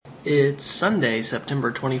It's Sunday,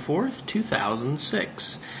 September 24th,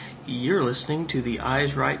 2006. You're listening to the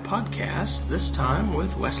Eyes Right podcast, this time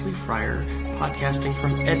with Wesley Fryer, podcasting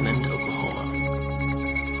from Edmond, Oklahoma.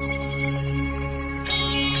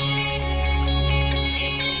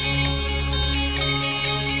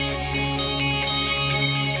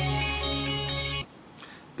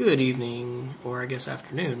 Good evening, or I guess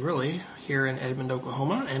afternoon, really, here in Edmond,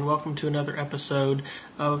 Oklahoma, and welcome to another episode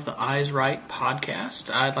of the Eyes Right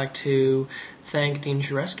podcast. I'd like to thank Dean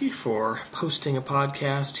Shareski for posting a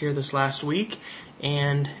podcast here this last week,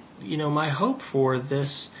 and, my hope for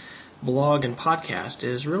this blog and podcast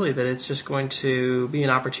is really that it's just going to be an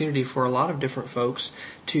opportunity for a lot of different folks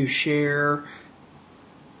to share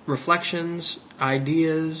reflections,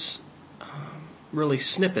 ideas, really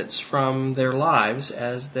snippets from their lives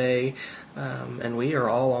as they, and we are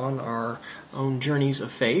all on our own journeys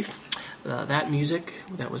of faith. That music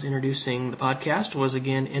that was introducing the podcast was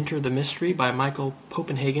again Enter the Mystery by Michael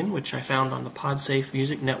Popenhagen, which I found on the PodSafe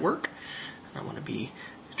Music Network. I want to be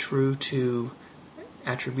true to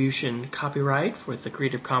attribution copyright with the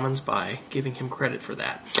Creative Commons by giving him credit for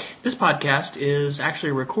that. This podcast is actually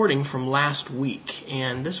a recording from last week,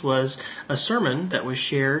 and this was a sermon that was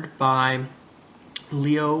shared by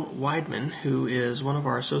Leo Wideman, who is one of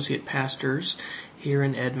our associate pastors here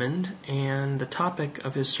in Edmond, and the topic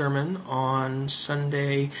of his sermon on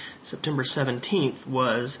Sunday, September 17th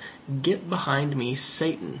was Get Behind Me,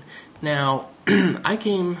 Satan. Now, I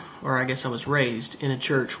was raised in a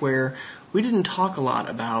church where we didn't talk a lot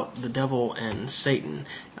about the devil and Satan,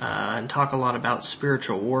 and talk a lot about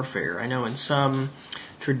spiritual warfare. I know in some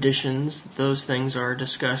traditions those things are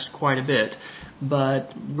discussed quite a bit,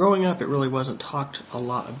 but growing up it really wasn't talked a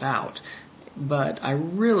lot about. But I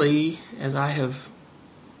really, as I have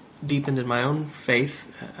deepened in my own faith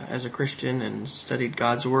as a Christian and studied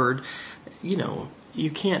God's Word,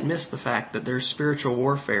 you can't miss the fact that there's spiritual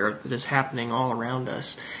warfare that is happening all around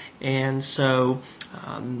us. And so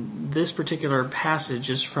this particular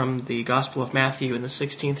passage is from the Gospel of Matthew in the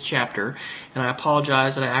 16th chapter. And I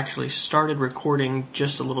apologize that I actually started recording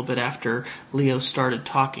just a little bit after Leo started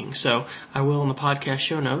talking. So I will in the podcast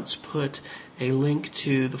show notes put a link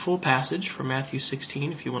to the full passage from Matthew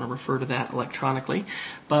 16 if you want to refer to that electronically.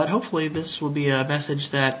 But hopefully this will be a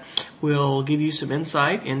message that will give you some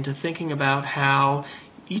insight into thinking about how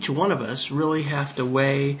each one of us really have to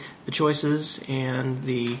weigh the choices and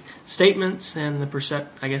the statements and the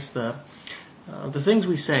things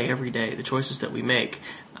we say every day, the choices that we make,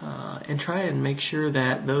 and try and make sure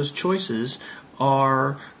that those choices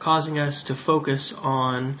are causing us to focus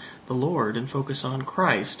on the Lord and focus on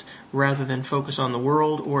Christ rather than focus on the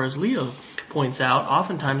world, or as Leo points out,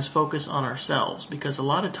 oftentimes focus on ourselves, because a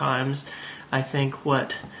lot of times I think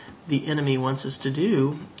what the enemy wants us to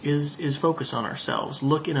do is focus on ourselves,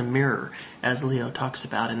 look in a mirror, as Leo talks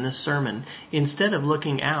about in this sermon, instead of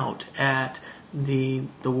looking out at the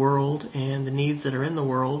world and the needs that are in the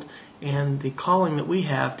world and the calling that we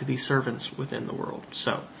have to be servants within the world.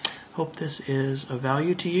 So, hope this is of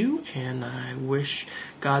value to you, and I wish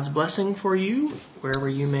God's blessing for you wherever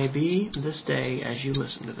you may be this day as you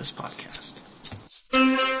listen to this podcast.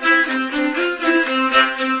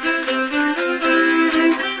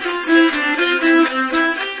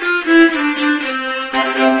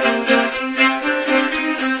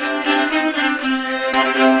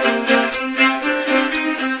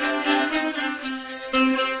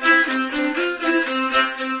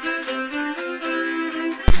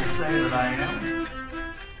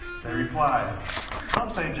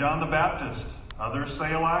 John the Baptist, others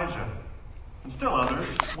say Elijah, and still others,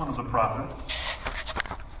 one of the prophets.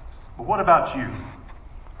 But what about you?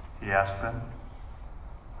 He asked them.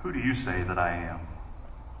 Who do you say that I am?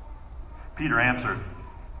 Peter answered,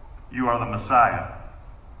 You are the Messiah.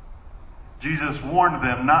 Jesus warned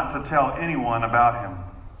them not to tell anyone about him.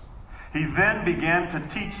 He then began to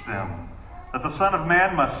teach them that the Son of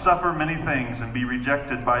Man must suffer many things and be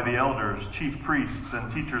rejected by the elders, chief priests,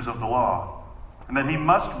 and teachers of the law, and that he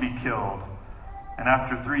must be killed, and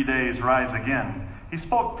after 3 days rise again. He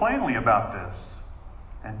spoke plainly about this.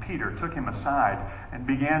 And Peter took him aside and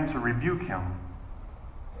began to rebuke him.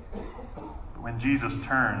 But when Jesus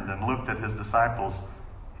turned and looked at his disciples,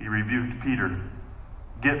 he rebuked Peter.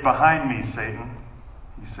 Get behind me, Satan,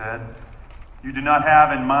 he said. You do not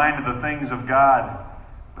have in mind the things of God,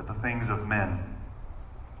 but the things of men.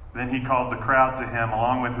 Then he called the crowd to him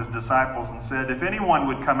along with his disciples and said, If anyone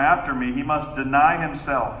would come after me, he must deny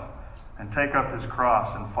himself and take up his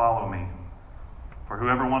cross and follow me. For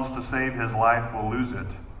whoever wants to save his life will lose it,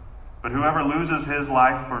 but whoever loses his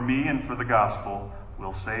life for me and for the gospel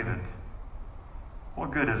will save it.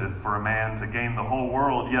 What good is it for a man to gain the whole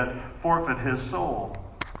world, yet forfeit his soul?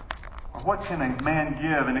 Or what can a man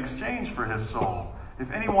give in exchange for his soul?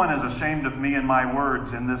 If anyone is ashamed of me and my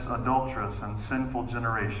words in this adulterous and sinful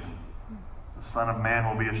generation, the Son of Man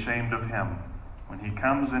will be ashamed of him when he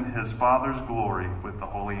comes in his Father's glory with the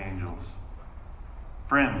holy angels.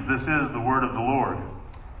 Friends, this is the word of the Lord.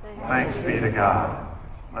 Thanks be to God.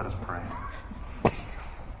 Let us pray.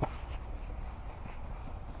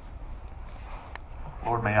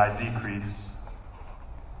 Lord, may I decrease,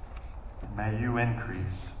 and may you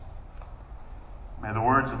increase. May the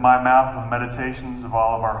words of my mouth and the meditations of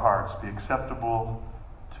all of our hearts be acceptable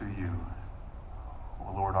to you,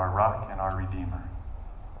 O Lord, our rock and our Redeemer.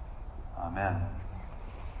 Amen.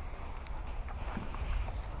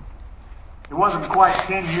 It wasn't quite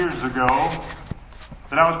 10 years ago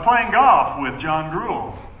that I was playing golf with John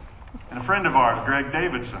Gruel and a friend of ours, Greg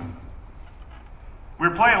Davidson. We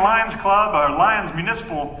were playing Lions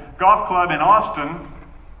Municipal Golf Club in Austin,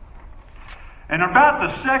 and about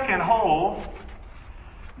the second hole,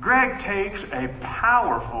 Greg takes a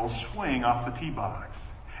powerful swing off the tee box.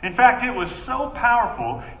 In fact, it was so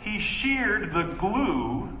powerful, he sheared the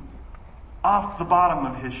glue off the bottom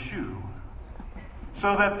of his shoe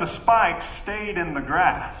so that the spikes stayed in the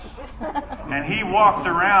grass. And he walked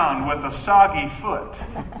around with a soggy foot.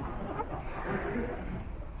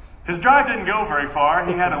 His drive didn't go very far.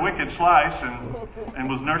 He had a wicked slice and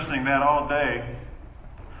was nursing that all day.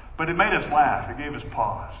 But it made us laugh. It gave us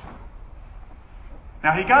pause.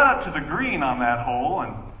 Now, he got up to the green on that hole,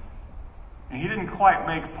 and he didn't quite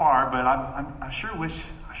make par, but I sure wish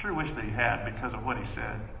that he had, because of what he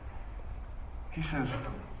said. He says,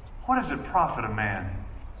 "What does it profit a man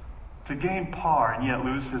to gain par and yet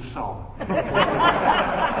lose his soul?" I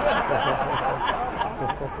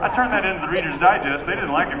turned that into the Reader's Digest. They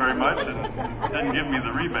didn't like it very much and didn't give me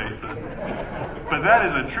the rebate. But that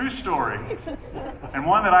is a true story, and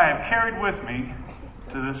one that I have carried with me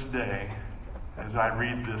to this day as I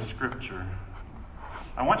read this scripture.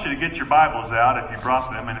 I want you to get your Bibles out if you brought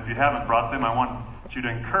them, and if you haven't brought them, I want to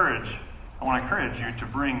encourage you to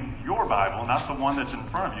bring your Bible, not the one that's in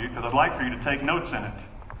front of you, because I'd like for you to take notes in it.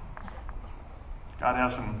 God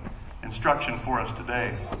has some instruction for us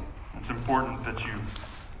today. It's important that you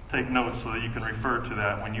take notes so that you can refer to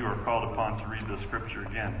that when you are called upon to read the scripture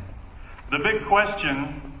again. The big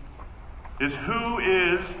question is, who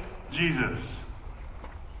is Jesus?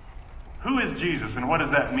 Who is Jesus, and what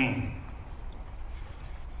does that mean?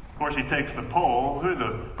 Of course, he takes the poll. Who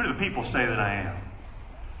do the people say that I am?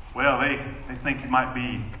 Well, they think you might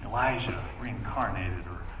be Elijah reincarnated,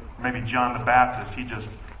 or maybe John the Baptist. He just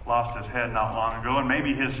lost his head not long ago, and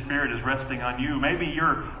maybe his spirit is resting on you. Maybe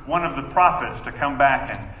you're one of the prophets to come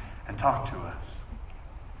back and talk to us.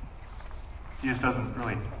 He just doesn't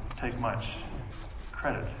really take much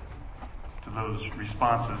credit to those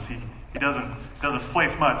responses. He doesn't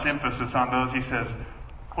place much emphasis on those. He says,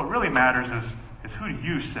 what really matters is who do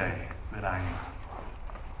you say that I am?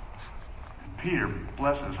 And Peter,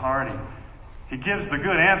 bless his heart, he gives the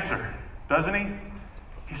good answer, doesn't he?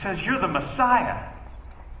 He says, you're the Messiah.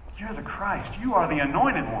 You're the Christ. You are the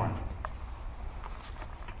anointed one.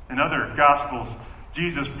 In other Gospels,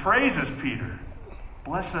 Jesus praises Peter.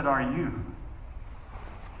 Blessed are you,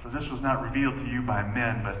 for this was not revealed to you by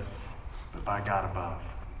men, but by God above.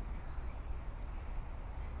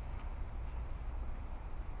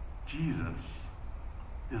 Jesus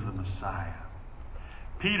is the Messiah.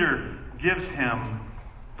 Peter gives him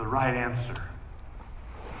the right answer.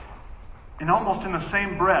 And almost in the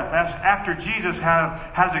same breath, after Jesus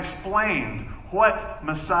has explained what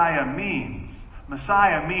Messiah means.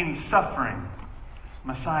 Messiah means suffering.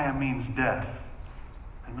 Messiah means death.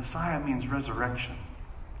 And Messiah means resurrection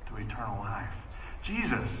to eternal life.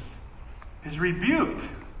 Jesus is rebuked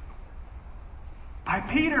by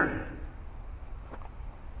Peter.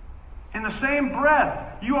 In the same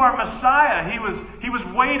breath, you are Messiah. He was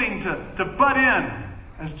waiting to butt in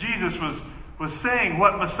as Jesus was saying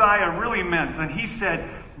what Messiah really meant. And he said,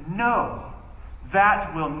 no,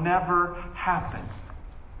 that will never happen.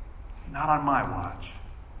 Not on my watch.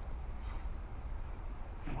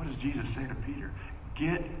 And what does Jesus say to Peter?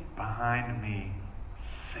 Get behind me,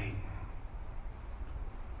 Satan.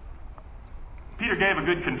 Peter gave a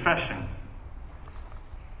good confession,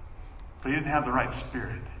 but he didn't have the right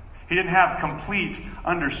spirit. He didn't have complete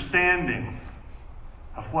understanding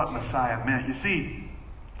of what Messiah meant. You see,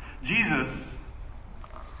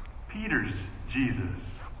 Peter's Jesus,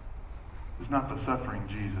 is not the suffering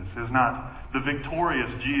Jesus, is not the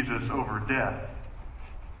victorious Jesus over death.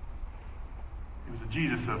 It was the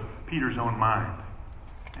Jesus of Peter's own mind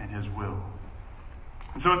and his will.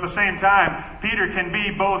 And so at the same time, Peter can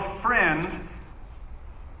be both friend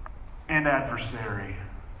and adversary.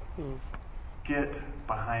 Get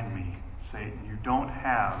behind me, Satan. You don't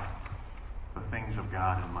have the things of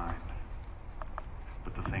God in mind,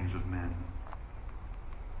 but the things of men.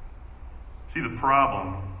 See, the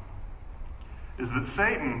problem is that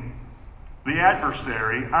Satan, the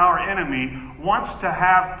adversary, our enemy, wants to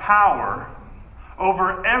have power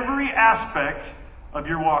over every aspect of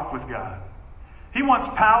your walk with God. He wants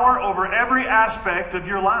power over every aspect of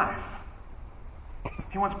your life.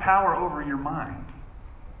 He wants power over your mind,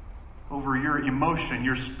 over your emotion,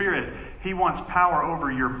 your spirit. He wants power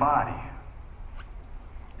over your body.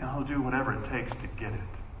 And he'll do whatever it takes to get it,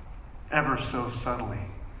 ever so subtly.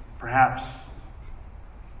 Perhaps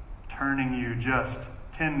turning you just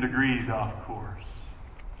 10 degrees off course.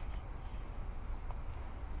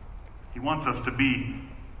 He wants us to be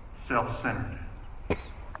self-centered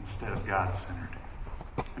instead of God-centered.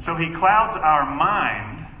 And so he clouds our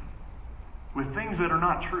mind with things that are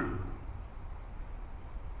not true.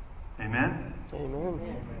 Amen?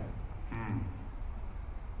 Amen.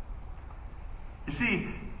 You see,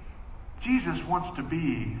 Jesus wants to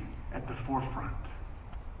be at the forefront.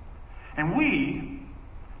 And we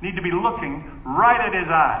need to be looking right at his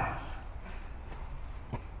eyes.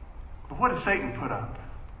 But what does Satan put up?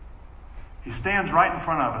 He stands right in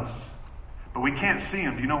front of us, but we can't see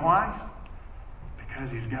him. Do you know why?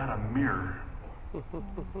 Because he's got a mirror.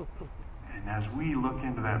 And as we look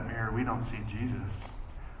into that mirror, we don't see Jesus.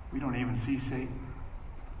 We don't even see Satan.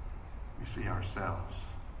 We see ourselves.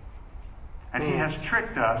 And he has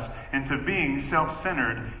tricked us into being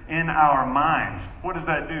self-centered in our minds. What does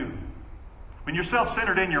that do? When you're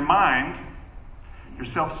self-centered in your mind, you're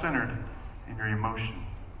self-centered in your emotion.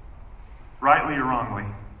 Rightly or wrongly.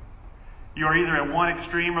 You are either at one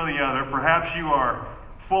extreme or the other. Perhaps you are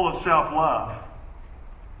full of self-love,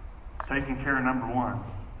 taking care of number one.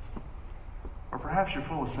 Or perhaps you're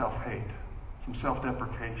full of self-hate, some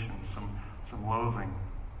self-deprecation, some loathing.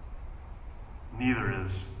 Neither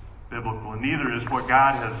is biblical, and neither is what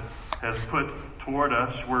God has put toward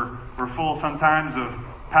us. We're full sometimes of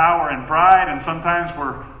power and pride, and sometimes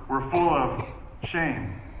we're full of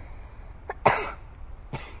shame.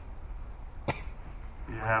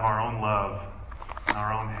 We have our own love and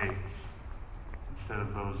our own hates instead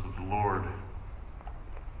of those of the Lord.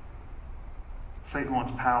 Satan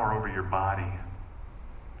wants power over your body.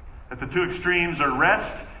 At the two extremes are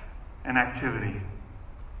rest and activity.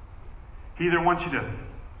 He either wants you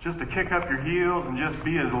to kick up your heels and just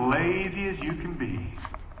be as lazy as you can be.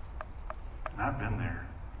 And I've been there.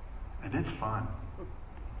 And it's fun.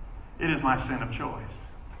 It is my sin of choice.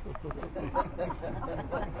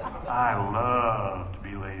 I love to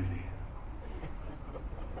be lazy.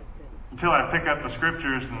 Until I pick up the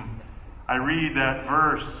scriptures and I read that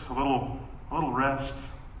verse, a little rest,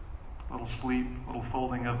 a little sleep, a little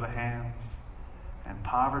folding of the hands, and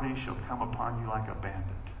poverty shall come upon you like a bandit.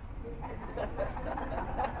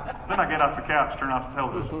 Then I get off the couch, turn off the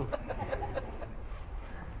television.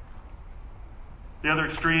 The other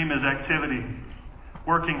extreme is activity.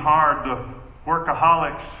 Working hard, the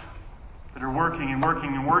workaholics that are working and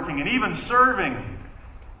working and working, and even serving,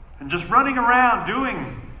 and just running around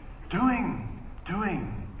doing.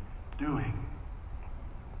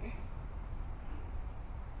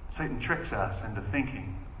 Satan tricks us into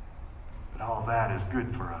thinking that all that is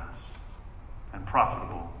good for us and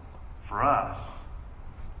profitable for us.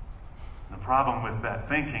 And the problem with that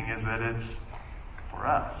thinking is that it's for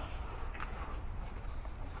us.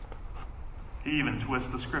 He even twists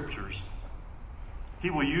the scriptures. He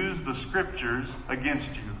will use the scriptures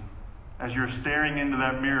against you as you're staring into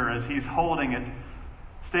that mirror, as he's holding it,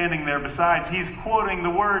 standing there besides. He's quoting the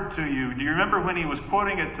word to you. Do you remember when he was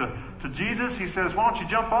quoting it to Jesus? He says, "Why don't you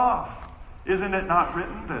jump off? Isn't it not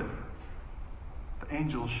written that the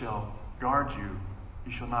angels shall guard you?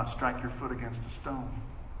 You shall not strike your foot against a stone."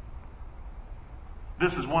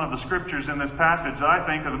 This is one of the scriptures in this passage that I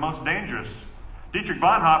think are the most dangerous. Dietrich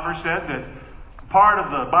Bonhoeffer said that part of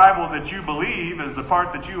the Bible that you believe is the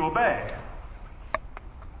part that you obey.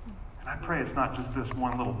 And I pray it's not just this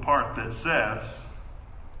one little part that says,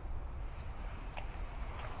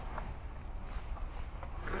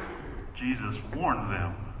 Jesus warned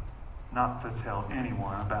them not to tell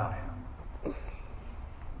anyone about him.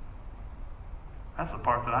 That's the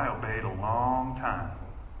part that I obeyed a long time.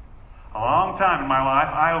 A long time in my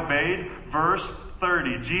life, I obeyed verse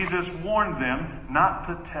 30. Jesus warned them not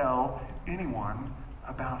to tell anyone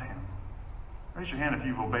about him. Raise your hand if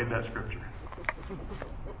you've obeyed that scripture.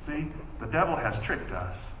 See, the devil has tricked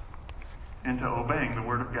us into obeying the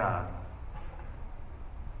Word of God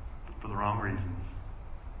for the wrong reasons.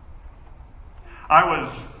 I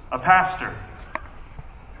was a pastor.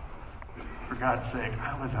 For God's sake,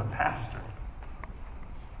 I was a pastor.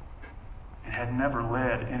 And had never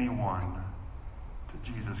led anyone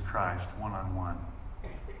to Jesus Christ one-on-one.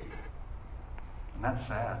 And that's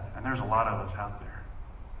sad. And there's a lot of us out there.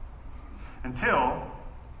 Until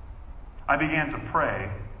I began to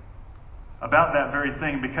pray about that very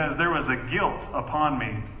thing, because there was a guilt upon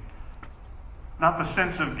me. Not the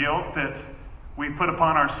sense of guilt that we put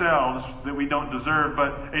upon ourselves that we don't deserve,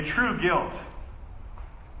 but a true guilt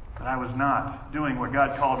that I was not doing what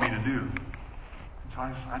God called me to do. And so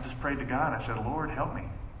I just prayed to God. I said, Lord, help me.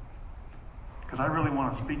 Because I really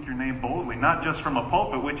want to speak your name boldly, not just from a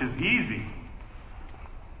pulpit, which is easy,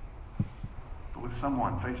 but with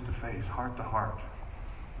someone face to face, heart to heart,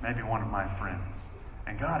 maybe one of my friends.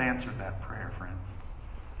 And God answered that prayer, friends.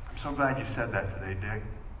 I'm so glad you said that today, Dick.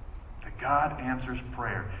 That God answers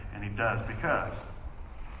prayer, and He does, because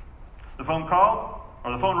the phone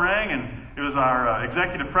rang, and it was our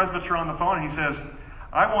executive presbyter on the phone, and he says,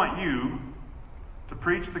 I want you to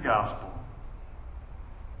preach the gospel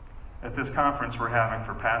at this conference we're having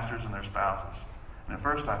for pastors and their spouses. And at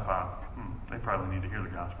first I thought, they probably need to hear the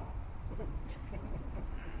gospel.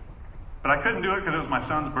 But I couldn't do it because it was my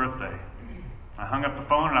son's birthday. I hung up the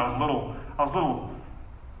phone, and I was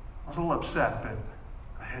a little upset that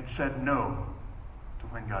I had said no to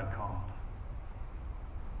when God called.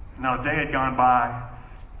 Now a day had gone by,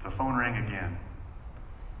 the phone rang again.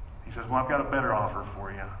 He says, well, I've got a better offer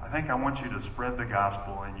for you. I think I want you to spread the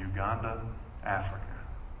gospel in Uganda, Africa.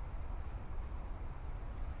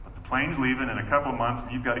 But the plane's leaving in a couple of months,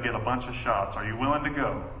 and you've got to get a bunch of shots. Are you willing to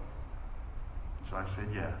go? So I said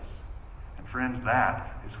yes. And friends,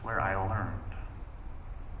 that is where I learned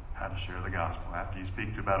how to share the gospel. After you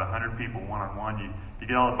speak to about 100 people one-on-one, you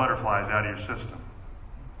get all the butterflies out of your system.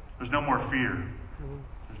 There's no more fear.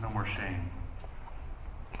 There's no more shame.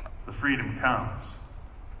 The freedom comes.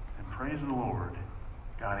 And praise the Lord,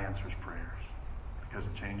 God answers prayers, because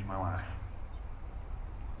it changed my life.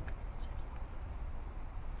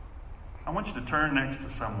 I want you to turn next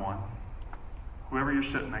to someone, whoever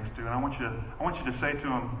you're sitting next to, and I want you to say to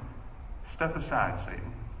them, step aside,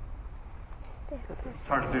 Satan. It's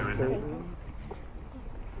hard to do, isn't it?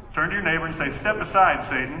 Turn to your neighbor and say, step aside,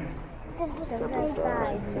 Satan. Step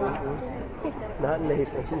aside, Satan. Not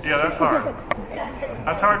Nathan. Yeah, that's hard.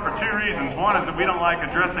 That's hard for two reasons. One is that we don't like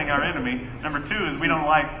addressing our enemy. Number two is we don't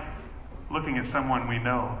like looking at someone we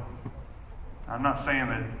know. I'm not saying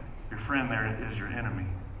that your friend there is your enemy,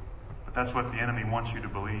 but that's what the enemy wants you to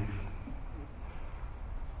believe.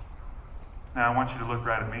 Now I want you to look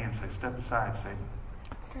right at me and say, step aside, Satan.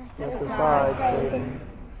 Step aside, Satan.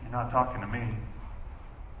 You're not talking to me.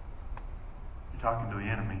 You're talking to the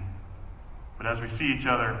enemy. But as we see each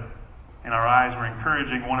other in our eyes, we're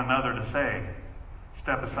encouraging one another to say,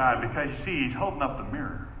 step aside, because you see, he's holding up the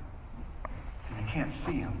mirror, and you can't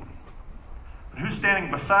see him. But who's standing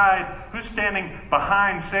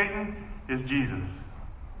behind Satan is Jesus.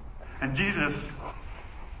 And Jesus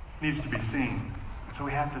needs to be seen. So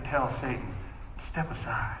we have to tell Satan, step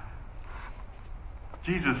aside.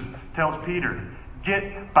 Jesus tells Peter,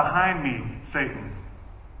 get behind me, Satan.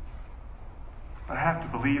 But I have to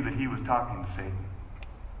believe that he was talking to Satan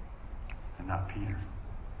and not Peter.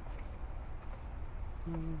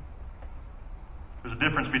 There's a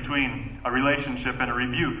difference between a relationship and a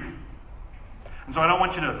rebuke. And so I don't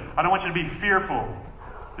want you to be fearful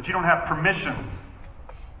that you don't have permission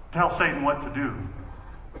to tell Satan what to do.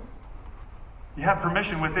 You have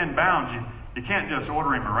permission within bounds. You can't just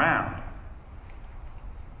order him around.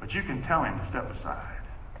 But you can tell him to step aside.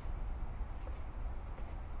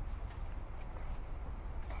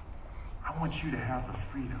 I want you to have the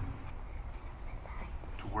freedom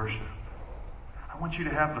to worship. I want you to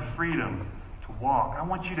have the freedom to walk. I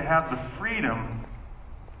want you to have the freedom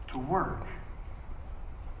to work.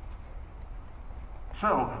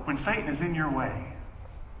 So, when Satan is in your way,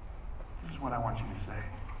 this is what I want you to say.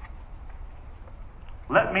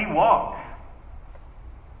 Let me walk.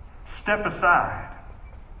 Step aside.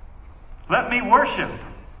 Let me worship.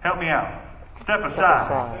 Help me out. Step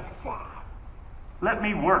aside. Let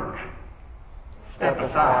me work. Step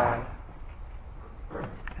aside.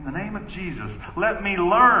 In the name of Jesus, let me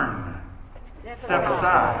learn. Step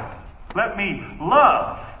aside. Let me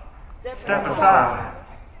love. Step aside.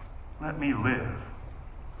 Let me live.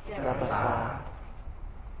 Step aside.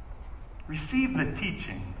 Receive the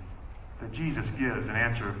teaching that Jesus gives in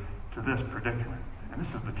answer to this predicament. And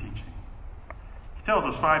this is the teaching. He tells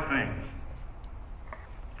us 5 things.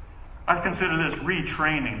 I consider this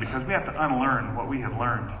retraining because we have to unlearn what we have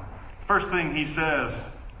learned. First thing he says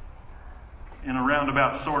in a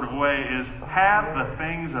roundabout sort of way is have the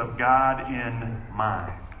things of God in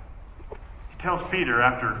mind. He tells Peter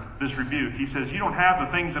after this rebuke, he says, you don't have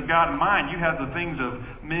the things of God in mind, you have the things of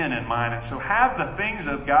men in mind. And so have the things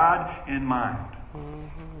of God in mind.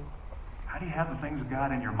 How do you have the things of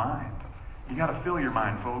God in your mind? You got to fill your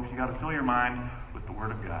mind, folks. You got to fill your mind with the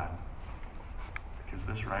Word of God. Because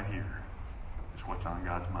this right here is what's on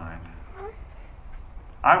God's mind.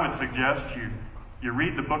 I would suggest you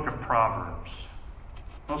read the book of Proverbs.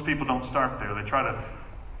 Most people don't start there. They try to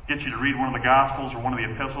get you to read one of the Gospels or one of the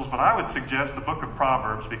epistles, but I would suggest the book of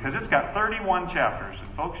Proverbs because it's got 31 chapters.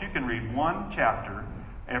 And folks, you can read one chapter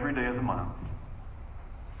every day of the month.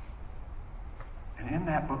 And in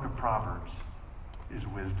that book of Proverbs is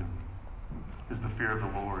wisdom, is the fear of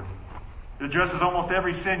the Lord. It addresses almost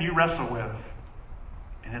every sin you wrestle with.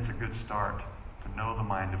 And it's a good start to know the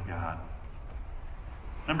mind of God.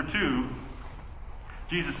 Number 2,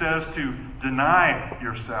 Jesus says to deny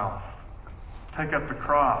yourself, take up the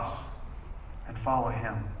cross, and follow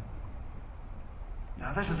Him.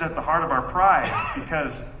 Now this is at the heart of our pride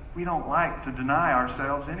because we don't like to deny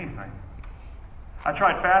ourselves anything. I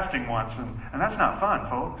tried fasting once, and that's not fun,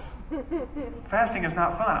 folks. Fasting is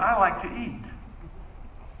not fun. I like to eat.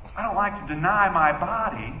 I don't like to deny my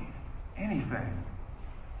body anything.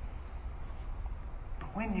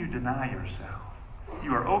 But when you deny yourself,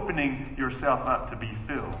 you are opening yourself up to be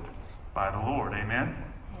filled by the Lord. Amen?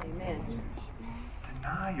 Amen.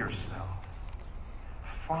 Deny yourself.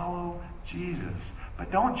 Follow Jesus.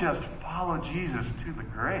 But don't just follow Jesus to the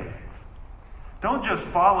grave. Don't just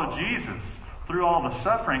follow Jesus through all the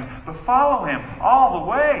suffering, but follow Him all the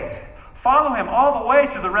way. Follow Him all the way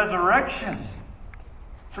to the resurrection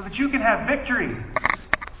so that you can have victory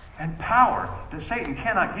and power that Satan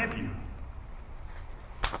cannot give you.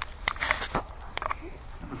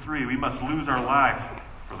 Number 3, we must lose our life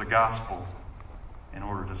for the gospel in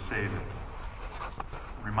order to save it.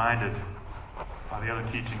 I'm reminded by the other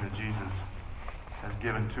teaching that Jesus has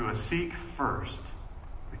given to us. Seek first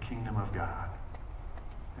the kingdom of God,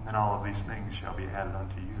 and then all of these things shall be added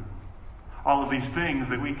unto you. All of these things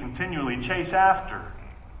that we continually chase after.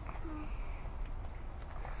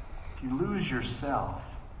 If you lose yourself,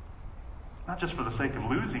 not just for the sake of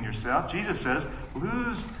losing yourself, Jesus says,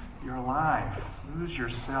 lose your life. Lose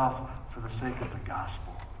yourself for the sake of the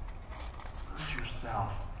gospel. Lose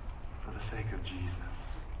yourself for the sake of Jesus.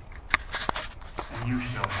 And you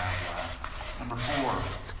shall have life. Number 4,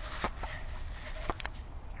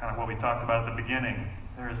 kind of what we talked about at the beginning.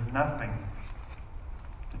 There is nothing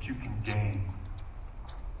that you can gain.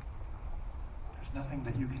 There's nothing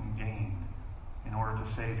that you can gain in order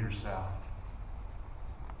to save yourself.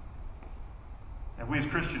 And we as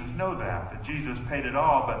Christians know that Jesus paid it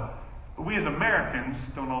all, but we as Americans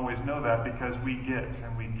don't always know that because we get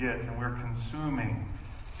and we're consuming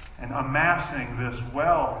and amassing this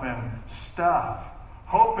wealth and stuff,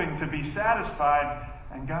 hoping to be satisfied.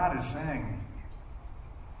 And God is saying,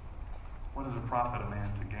 what does it profit a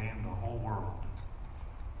man to gain the whole world,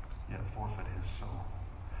 yet forfeit his soul?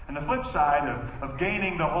 And the flip side of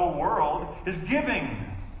gaining the whole world is giving.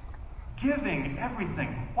 Giving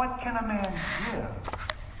everything. What can a man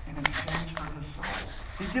give in exchange for his soul?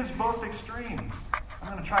 He gives both extremes.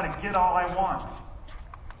 I'm going to try to get all I want.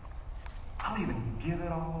 I'll even give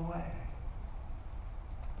it all away.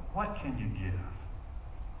 But what can you give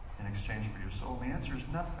in exchange for your soul? The answer is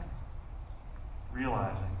nothing.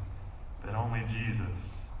 Realizing that only Jesus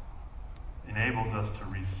enables us to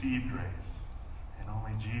receive grace, and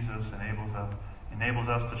only Jesus enables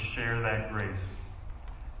us to share that grace.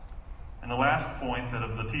 And the last point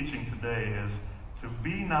of the teaching today is to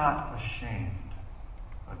be not ashamed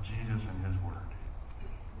of Jesus and His Word.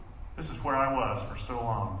 This is where I was for so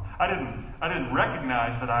long. I didn't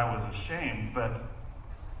recognize that I was ashamed, but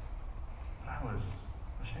I was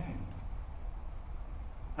ashamed.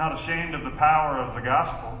 Not ashamed of the power of the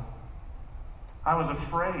gospel. I was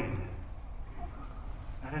afraid.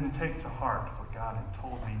 I didn't take to heart what God had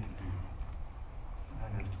told me to do.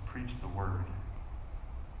 And that is to preach the Word.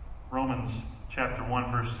 Romans chapter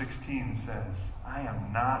 1 verse 16 says, I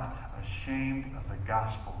am not ashamed of the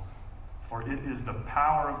gospel, for it is the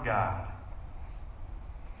power of God.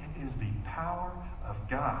 It is the power of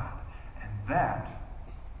God. And that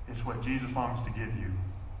is what Jesus longs to give you.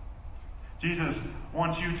 Jesus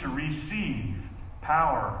wants you to receive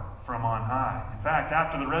power from on high. In fact,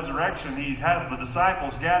 after the resurrection, He has the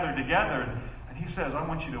disciples gathered together, and He says, I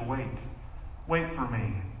want you to wait. Wait for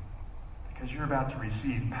me. Because you're about to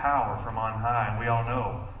receive power from on high. And we all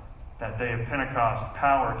know that day of Pentecost,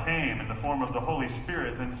 power came in the form of the Holy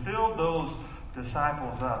Spirit and filled those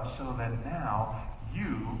disciples up so that now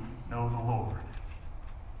you know the Lord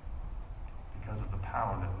because of the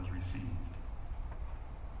power that was received.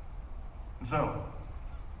 And so,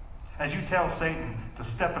 as you tell Satan to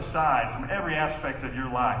step aside from every aspect of your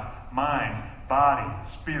life, mind, body,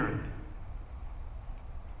 spirit,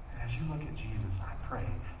 as you look at Jesus, I pray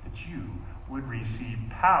that you would receive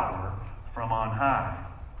power from on high.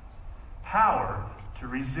 Power to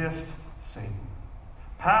resist Satan.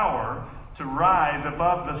 Power to rise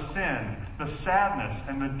above the sin, the sadness,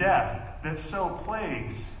 and the death that so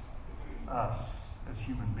plagues us as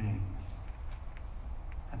human beings.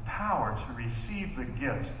 And power to receive the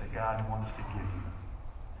gifts that God wants to give you.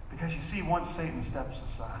 Because you see, once Satan steps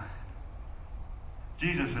aside,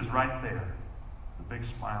 Jesus is right there, with a big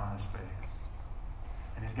smile on his face.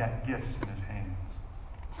 And he's got gifts in his hands.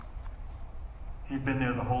 He'd been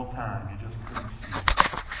there the whole time. You just couldn't see it.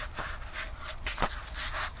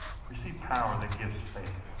 Receive power that gives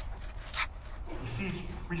faith.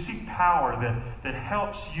 Receive power that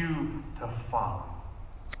helps you to follow.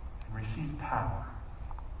 And receive power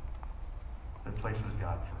that places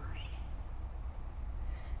God first.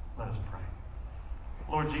 Let us pray.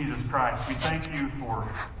 Lord Jesus Christ, we thank you for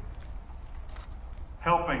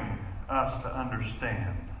helping us to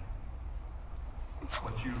understand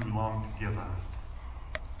what you long to give us.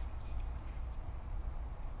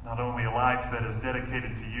 Not only a life that is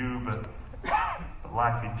dedicated to you, but a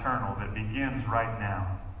life eternal that begins right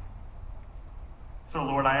now. So,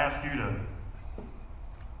 Lord, I ask you to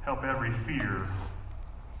help every fear,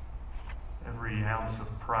 every ounce of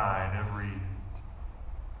pride, every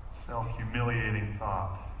self-humiliating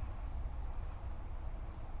thought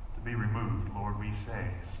to be removed. Lord, we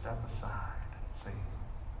say, step aside, Satan.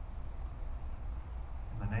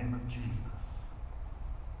 In the name of Jesus,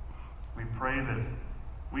 we pray that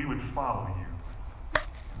we would follow you.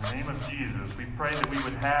 In the name of Jesus, we pray that we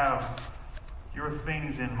would have your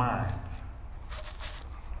things in mind.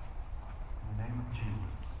 In the name of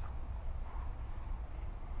Jesus,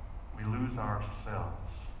 we lose ourselves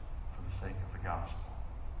for the sake of the gospel.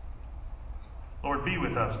 Lord, be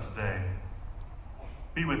with us today.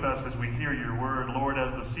 Be with us as we hear your word. Lord,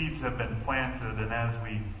 as the seeds have been planted and as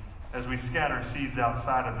we scatter seeds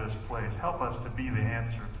outside of this place, help us to be the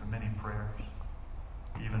answer to many prayers,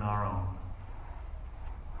 even our own.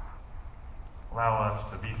 Allow us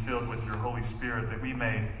to be filled with your Holy Spirit that we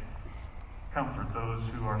may comfort those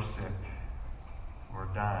who are sick, who are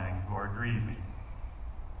dying, who are grieving.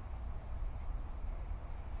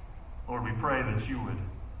 Lord, we pray that you would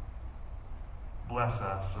bless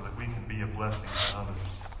us so that we can be a blessing to others.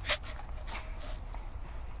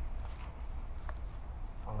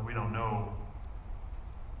 Father, we don't know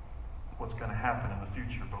what's going to happen in the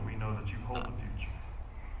future, but we know that you hold the future.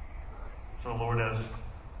 So, Lord, as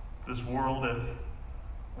this world at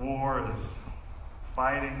war is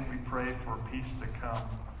fighting, we pray for peace to come.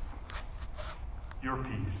 Your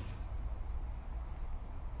peace.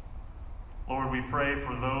 Lord, we pray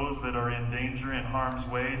for those that are in danger, in harm's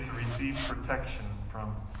way, to receive protection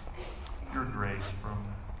from your grace,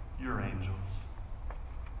 from your angels.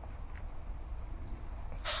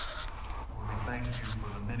 Lord, we thank you for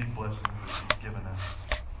the many blessings that you've given us.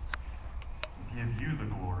 We give you the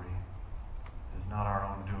glory. It is not our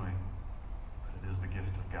own doing, but it is the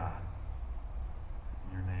gift of God.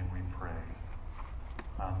 In your name we pray.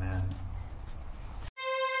 Amen.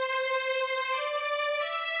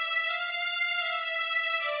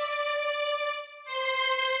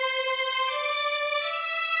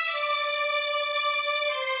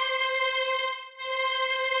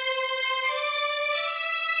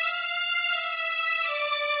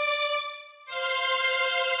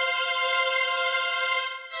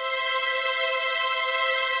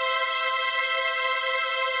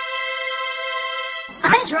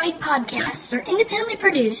 Eyes Right podcasts are independently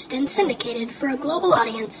produced and syndicated for a global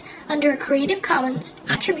audience under a Creative Commons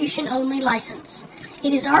Attribution-Only license.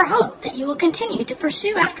 It is our hope that you will continue to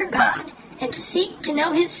pursue after God and to seek to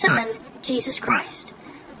know His Son, Jesus Christ.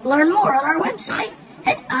 Learn more on our website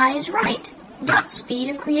at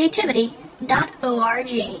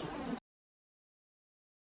eyesright.speedofcreativity.org.